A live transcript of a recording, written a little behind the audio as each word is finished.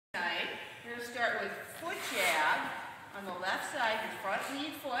start with foot jab on the left side, your front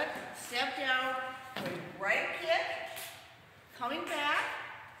lead foot, step down, right kick, coming back.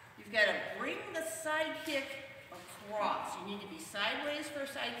 You've got to bring the side kick across. You need to be sideways for a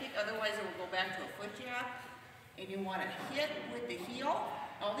side kick, otherwise it will go back to a foot jab. And you want to hit with the heel.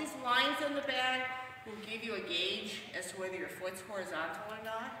 All these lines on the bag will give you a gauge as to whether your foot's horizontal or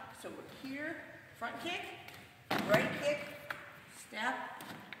not. So we're here, front kick, right kick, step,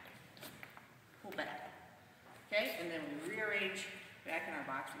 pull back. Okay, and then we rearrange back in our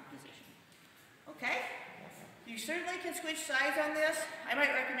boxing position. Okay? You certainly can switch sides on this. I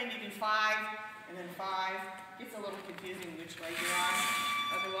might recommend you do 5 and then 5. Gets a little confusing which leg you're on.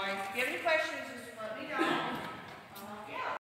 Otherwise, if you have any questions, just let me know.